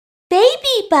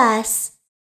BabyBus.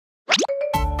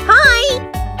 Hi!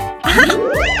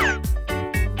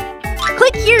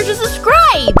 Click here to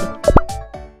subscribe!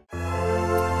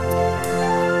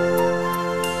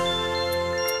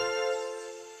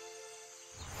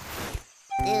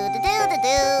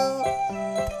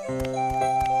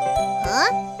 Huh?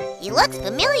 He looks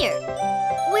familiar.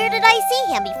 Where did I see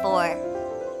him before?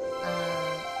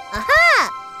 Aha!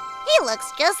 He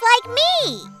looks just like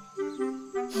me!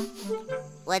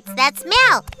 What's that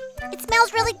smell? It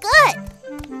smells really good.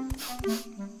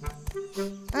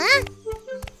 Huh?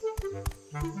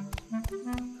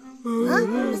 Huh?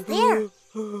 Who's there?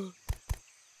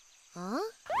 Huh?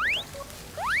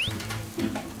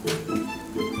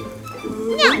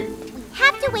 No! We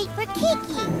have to wait for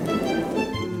Kiki.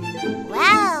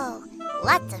 Wow!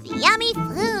 Lots of yummy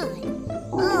food.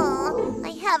 Oh,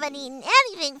 I haven't eaten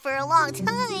anything for a long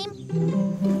time.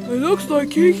 It looks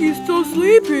like Kiki's still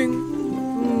sleeping.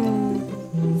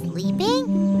 Sleeping?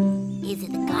 Is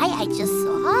it the guy I just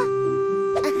saw?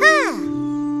 Aha!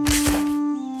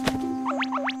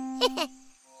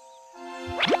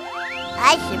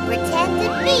 I should pretend to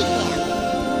be him.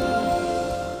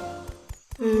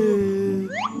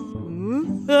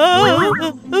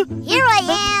 Here I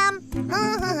am.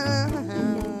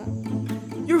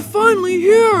 You're finally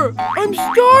here! I'm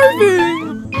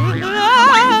starving!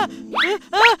 Huh?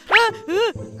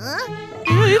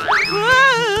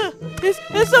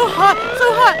 It's so hot, so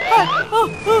hot!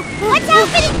 Watch out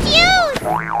for the juice!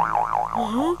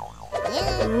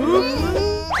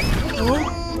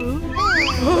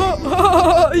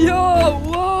 Yeah,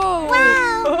 whoa!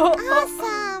 Wow,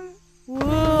 awesome!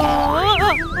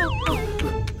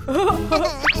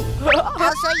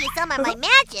 I'll show you some of my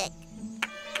magic.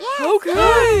 Yes.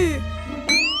 Okay!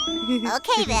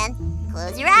 Okay then,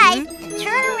 close your eyes and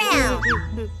turn around.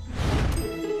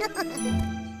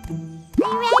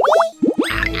 Are you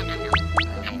ready?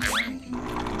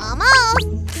 Almost.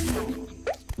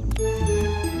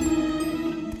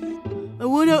 I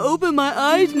want to open my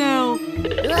eyes now.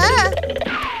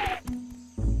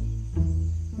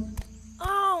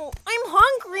 Oh, I'm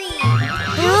hungry.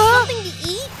 There's something to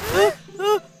eat?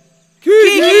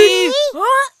 Kiki!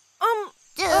 Huh?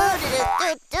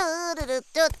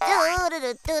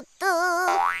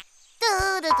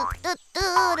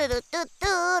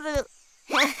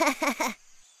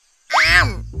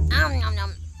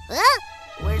 Huh?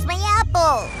 Where's my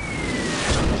apple?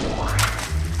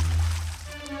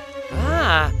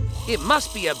 Ah, it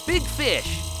must be a big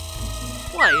fish.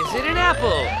 Why is it an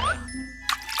apple?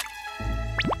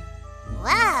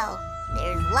 Wow,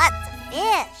 there's lots of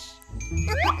fish.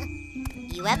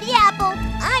 You have the apple,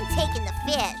 I'm taking the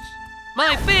fish.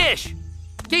 My fish!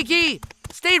 Kiki,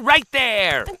 stay right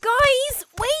there! Guys,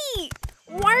 wait!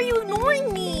 Why are you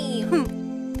ignoring me?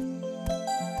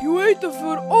 You ate the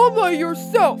food all by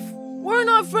yourself. We're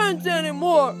not friends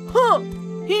anymore, huh?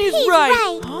 He's right!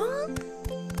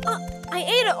 Huh? I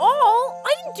ate it all.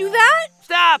 I didn't do that.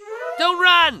 Stop! Don't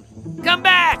run! Come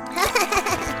back!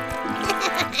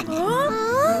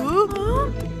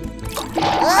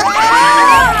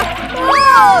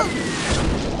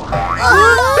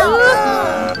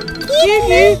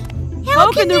 Kiki!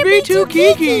 How can there be two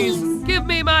Kikis? Give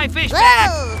me my fish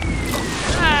back!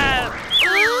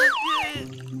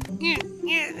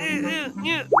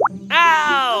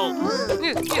 Ow!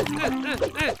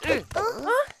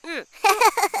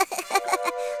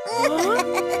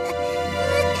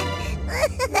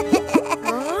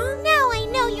 Now I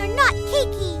know you're not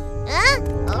Kiki. Huh?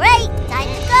 All right, time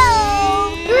to go.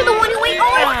 You're the one who ate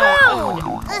all our food.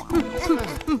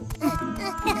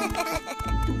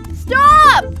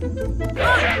 Stop!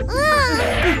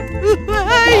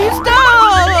 Hey,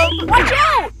 stop! Watch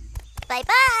out!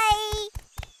 Bye-bye.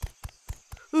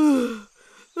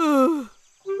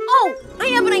 Oh, I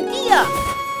have an idea.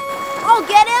 I'll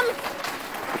get him.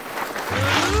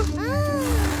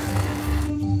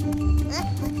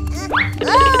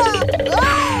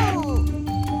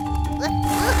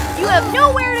 You have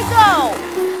nowhere to go.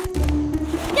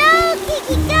 Go,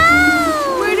 Kiki, go!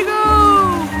 Way to go!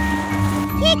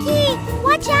 Kiki,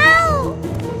 watch out!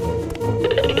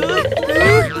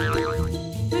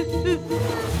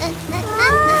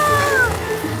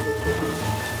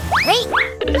 Wait!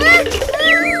 Kiki!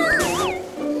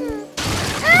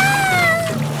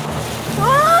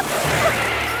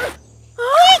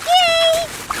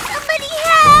 Somebody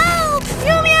help!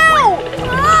 Meow meow!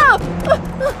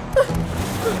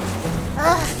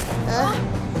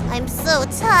 I'm so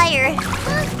tired.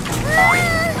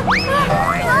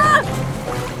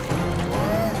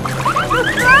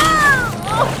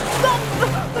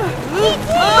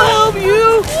 I'll help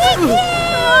you!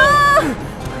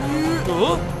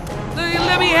 Oh,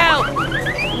 let me help!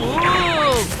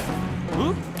 Whoa.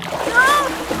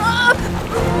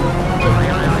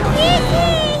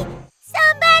 Kiki!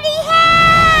 Somebody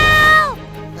help!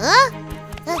 Huh?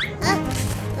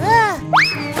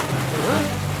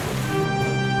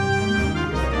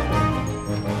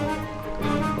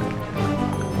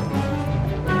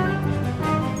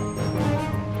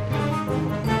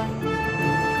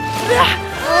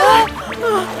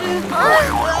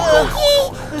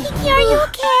 Kiki, are you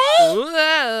okay?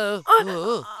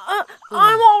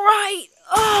 I'm all right.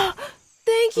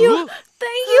 Thank you.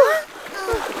 Thank you.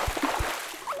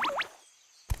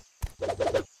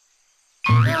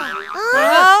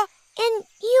 And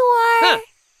you are... Huh.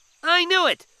 I knew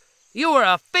it! You were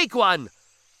a fake one!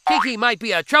 Kiki might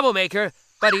be a troublemaker,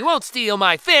 but he won't steal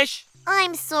my fish!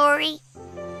 I'm sorry.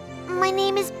 My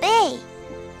name is Bay.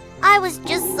 I was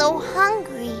just so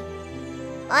hungry.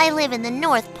 I live in the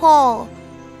North Pole.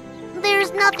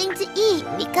 There's nothing to eat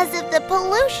because of the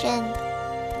pollution.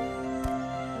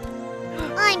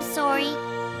 I'm sorry.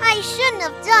 I shouldn't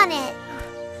have done it.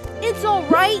 It's all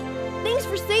right. Thanks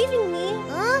for saving me.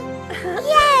 Huh?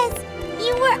 Yes!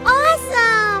 You were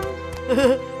awesome!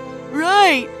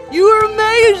 Right! You were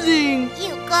amazing!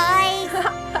 You guys!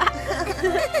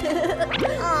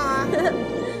 Aw.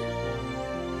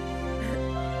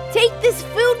 Take this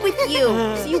food with you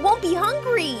so you won't be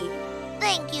hungry.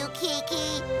 Thank you,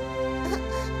 Kiki.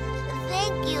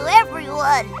 Thank you,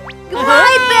 everyone.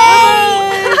 Goodbye,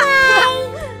 Babe!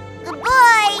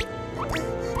 Goodbye!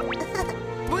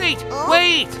 Wait! Oh?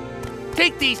 Wait!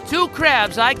 Take these 2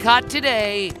 crabs I caught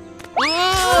today!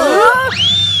 Whoa!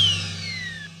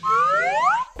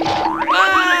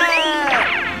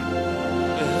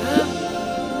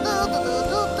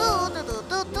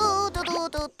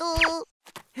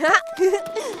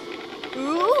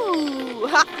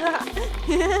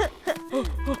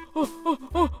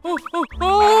 Ooh.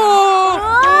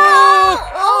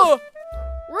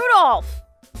 Rudolph!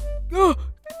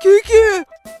 Kiki!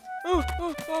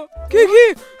 Kiki,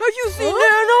 have you seen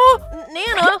Nana?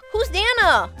 Nana? Who's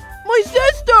Nana? My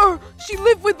sister! She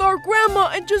lived with our grandma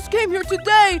and just came here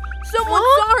today. Someone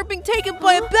saw her being taken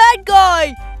by a bad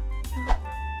guy.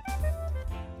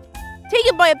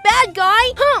 Taken by a bad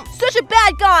guy? Such a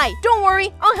bad guy. Don't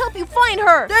worry, I'll help you find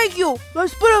her. Thank you.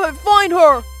 Let's split up and find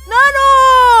her.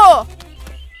 Nana!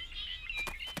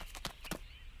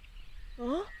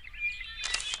 Huh?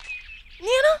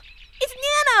 Nana? It's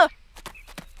Nana!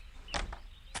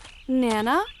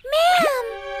 Nana? Ma'am!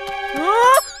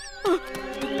 Huh?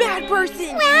 Bad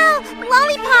person! Wow!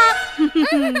 Lollipop!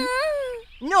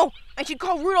 No, I should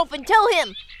call Rudolph and tell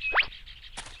him.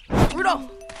 Rudolph,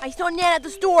 I saw Nana at the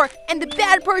store and the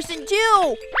bad person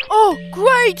too. Oh,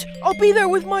 great! I'll be there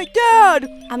with my dad.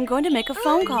 I'm going to make a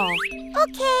phone call.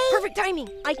 Okay. Perfect timing.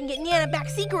 I can get Nana back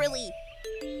secretly.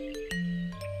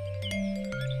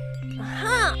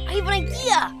 Aha! I have an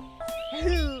idea.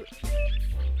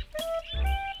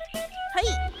 Hey.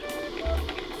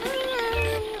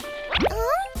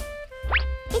 Huh?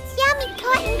 It's yummy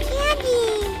cotton candy.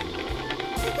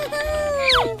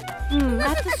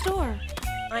 At the store.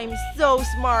 I'm so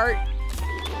smart.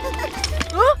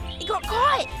 Huh? It got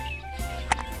caught.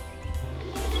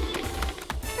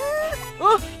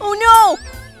 Oh no!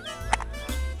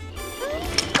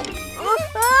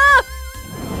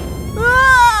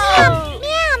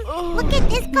 Ma'am, look at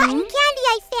this cotton candy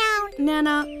I found.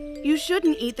 Nana, you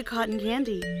shouldn't eat the cotton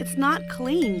candy. It's not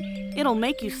clean. It'll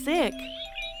make you sick.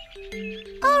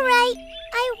 All right,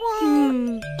 I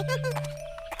won't.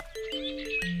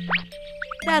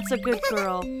 That's a good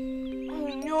girl.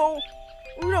 Oh no!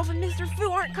 Rudolph and Mr.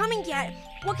 Fu aren't coming yet.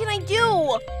 What can I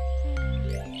do?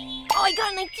 Oh, I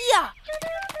got an idea!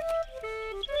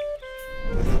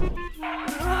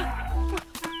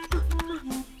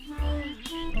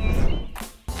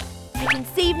 I can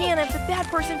save Nana if the bad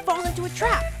person falls into a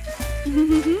trap.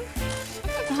 Ma'am,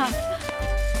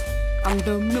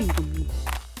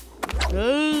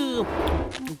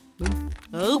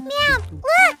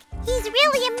 look! He's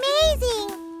really amazing!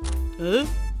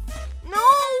 No!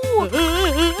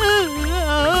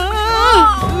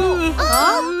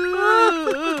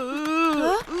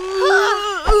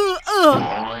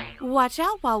 Watch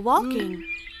out while walking.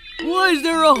 Why is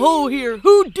there a hole here?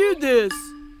 Who did this?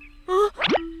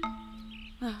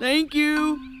 Thank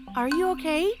you. Are you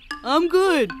okay? I'm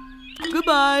good.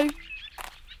 Goodbye.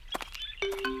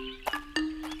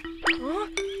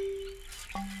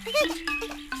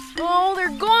 Oh,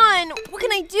 they're gone! What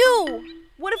can I do?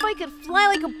 What if I could fly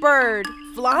like a bird?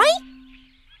 Fly?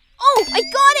 Oh, I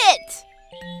got it!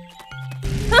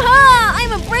 Haha!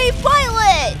 I'm a brave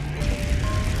pilot!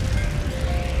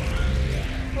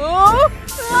 Oh!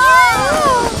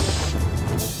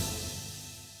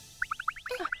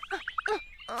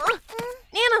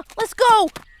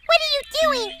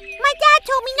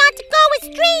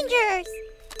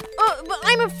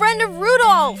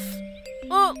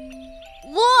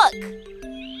 Look!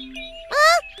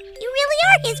 You really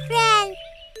are his friend.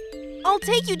 I'll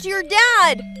take you to your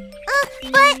dad.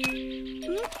 But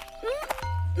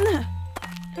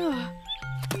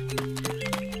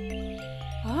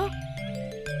Huh?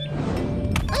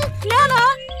 Nana,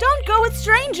 don't go with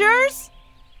strangers.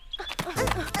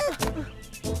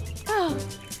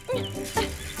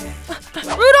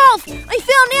 Rudolph! I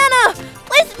found Nana!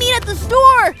 Let's meet at the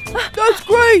store! That's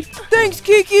great! Thanks,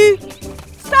 Kiki!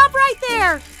 Stop right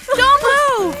there. Don't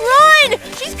move. Run!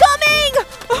 She's coming!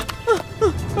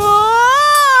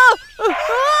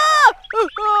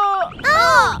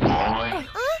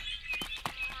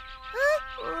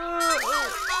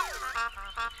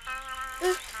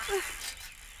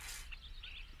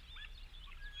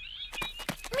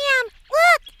 Ma'am,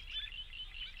 look!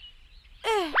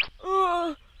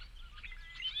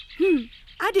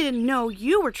 I didn't know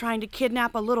you were trying to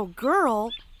kidnap a little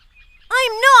girl.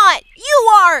 I'm not! You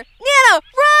are! Nana,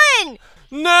 run!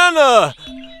 Nana!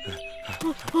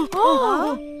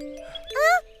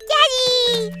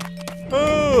 Daddy!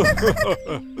 Oh,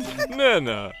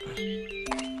 Nana.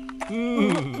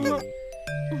 Mm.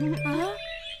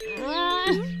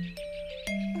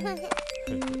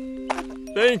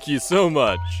 Thank you so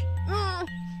much.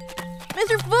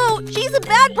 Mr. Fu, she's a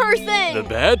bad person! The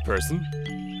bad person?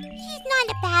 She's not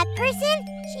a bad person.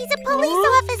 She's a police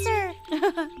officer.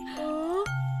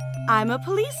 I'm a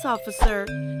police officer.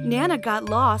 Nana got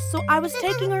lost, so I was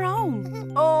taking her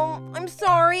home. I'm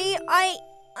sorry. I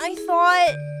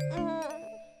thought...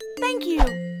 Thank you.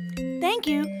 Thank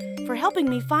you for helping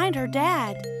me find her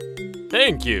dad.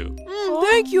 Thank you.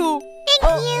 Thank you.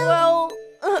 Thank you. Well...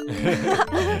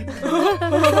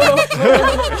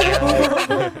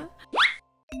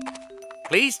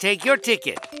 Please take your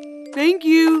ticket. Thank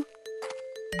you.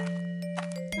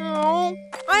 Oh,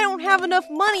 I don't have enough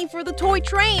money for the toy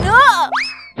train.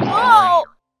 Oh!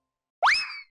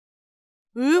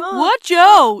 Watch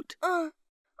out.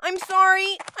 I'm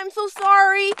sorry. I'm so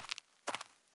sorry.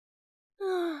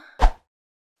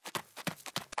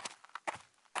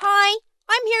 Hi,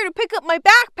 I'm here to pick up my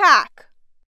backpack.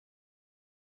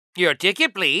 Your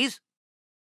ticket, please.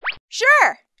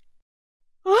 Sure.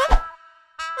 Huh?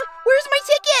 Where's my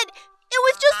ticket? It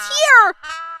was just here.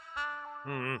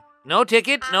 No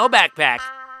ticket, no backpack.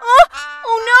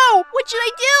 Oh no! What should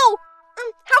I do?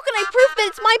 How can I prove that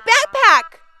it's my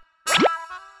backpack?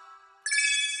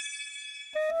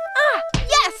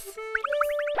 Yes!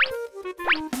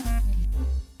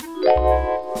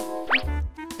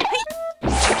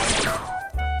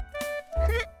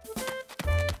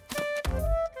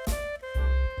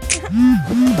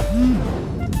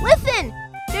 Listen!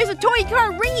 There's a toy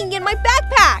car ringing in my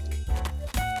backpack!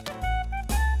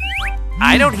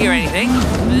 I don't hear anything.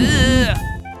 Ugh.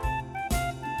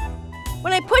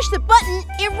 When I push the button,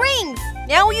 it rings!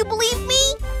 Now will you believe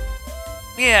me?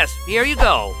 Yes, here you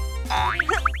go.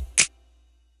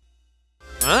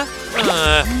 Huh?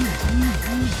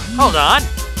 Hold on.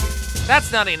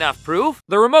 That's not enough proof.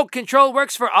 The remote control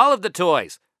works for all of the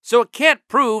toys, so it can't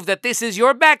prove that this is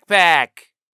your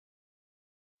backpack.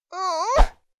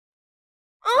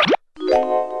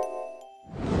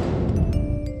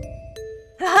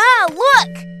 Haha,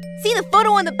 look! See the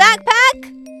photo on the backpack?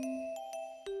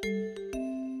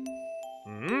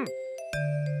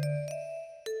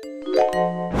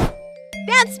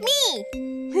 That's me!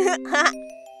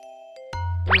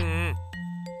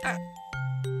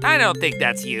 I don't think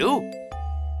that's you.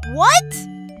 What?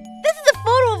 This is a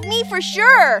photo of me for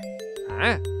sure!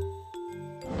 Huh?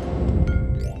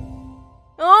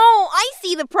 Oh, I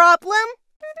see the problem.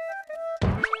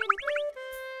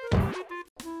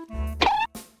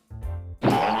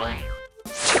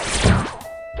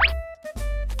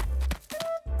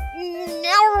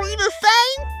 Now are we the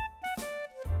same?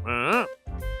 Huh?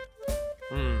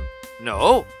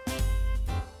 No.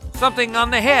 Something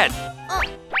on the head.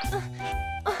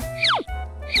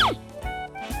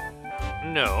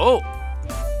 No.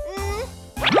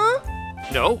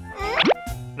 No.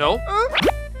 No.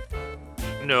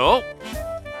 No.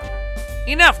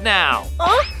 Enough now.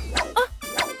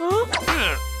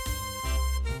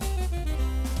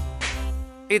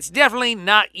 It's definitely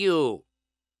not you.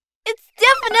 It's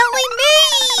definitely me!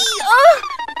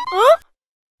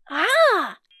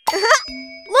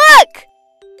 Look!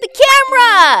 The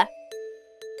camera!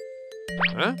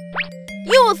 Huh?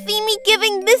 You will see me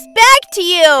giving this back to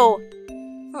you!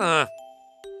 Huh?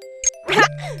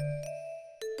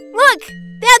 Look!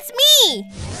 That's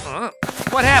me!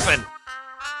 What happened?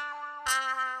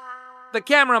 The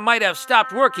camera might have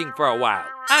stopped working for a while.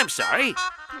 I'm sorry.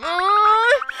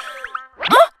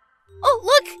 Oh,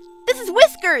 look! This is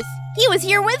Whiskers! He was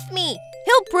here with me!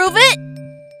 He'll prove it.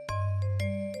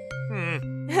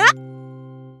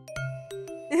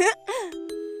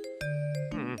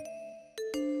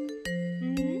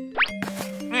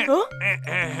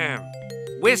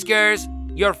 Whiskers,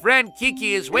 your friend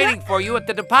Kiki is waiting for you at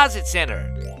the deposit center.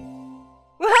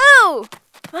 Woohoo!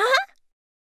 Huh?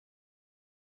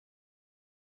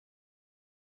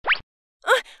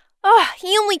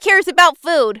 He only cares about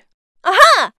food.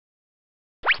 Aha!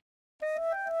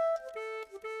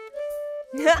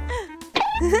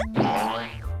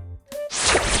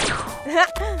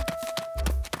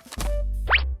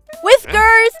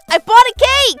 Whiskers! I bought a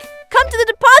cake! Come to the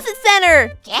deposit center!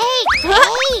 Cake!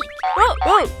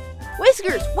 Whoa!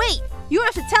 Whiskers, wait! You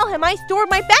have to tell him I stored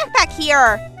my backpack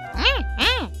here!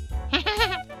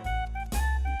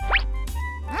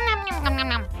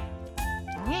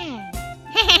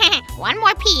 One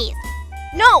more piece.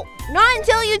 No, not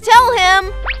until you tell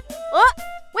him!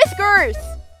 Whiskers!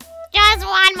 Just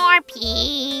one more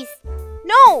piece.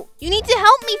 No, you need to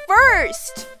help me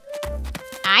first!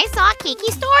 I saw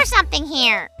Kiki store something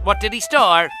here. What did he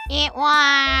store? It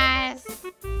was...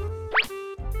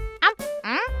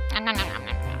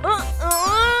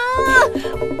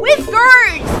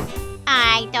 Whiskers!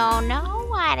 I don't know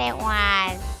what it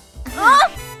was. Ah!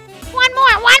 One more!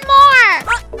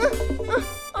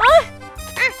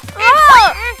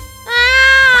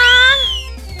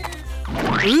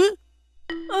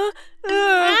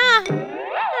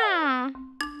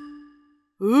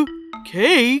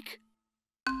 Cake?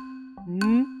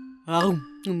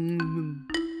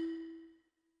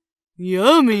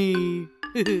 Yummy.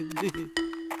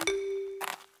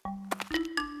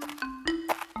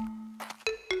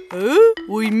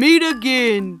 We meet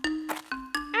again.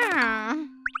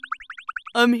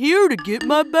 I'm here to get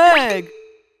my bag.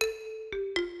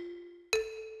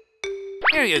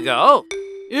 Here you go.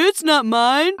 It's not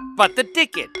mine. But the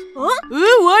ticket.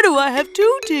 Why do I have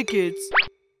 2 tickets?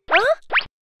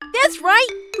 That's right!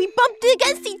 We bumped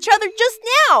against each other just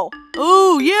now!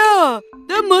 Oh, yeah.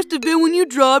 That must have been when you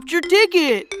dropped your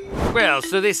ticket. Well,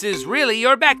 so this is really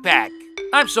your backpack.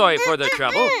 I'm sorry for the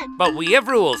trouble, but we have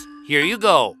rules. Here you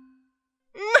go.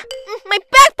 My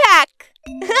backpack!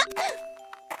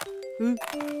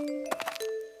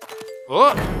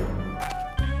 Oh.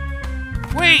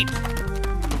 Wait!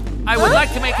 I would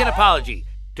like to make an apology.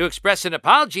 To express an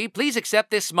apology, please accept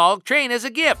this small train as a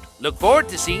gift. Look forward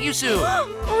to seeing you soon.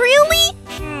 Really?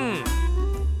 Hmm.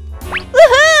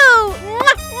 Woohoo!